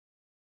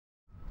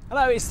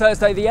Hello, it's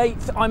Thursday the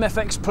 8th, I'm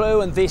FX Plu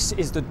and this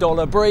is the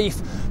Dollar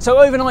Brief. So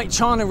overnight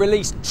China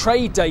released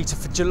trade data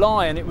for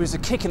July and it was a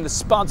kick in the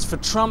spuds for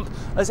Trump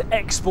as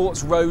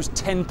exports rose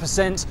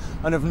 10%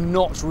 and have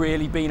not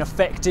really been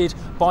affected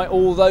by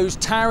all those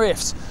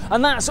tariffs.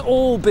 And that's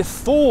all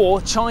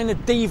before China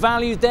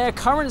devalued their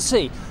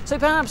currency. So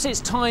perhaps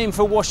it's time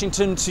for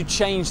Washington to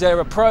change their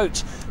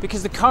approach,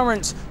 because the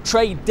current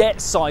trade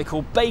debt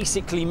cycle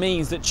basically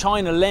means that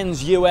China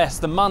lends US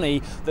the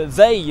money that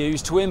they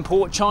use to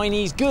import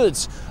Chinese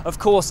goods. Of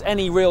course,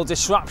 any real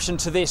disruption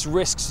to this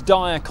risks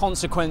dire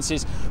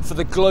consequences for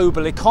the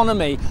global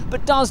economy.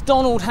 But does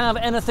Donald have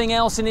anything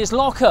else in his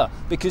locker?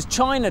 Because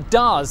China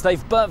does.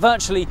 They've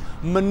virtually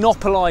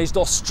monopolised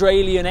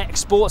Australian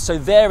exports, so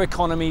their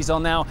economies are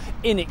now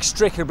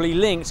inextricably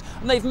linked.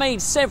 And they've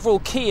made several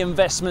key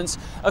investments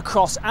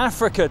across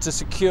Africa to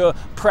secure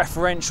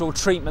preferential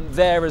treatment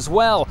there as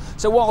well.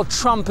 So while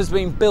Trump has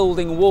been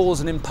building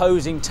walls and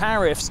imposing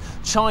tariffs,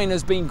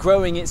 China's been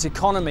growing its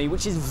economy,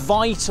 which is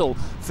vital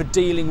for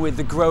dealing with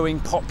the growing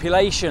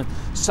population.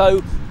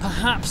 So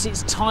perhaps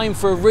it's time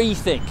for a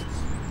rethink.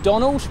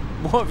 Donald,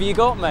 what have you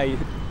got, mate?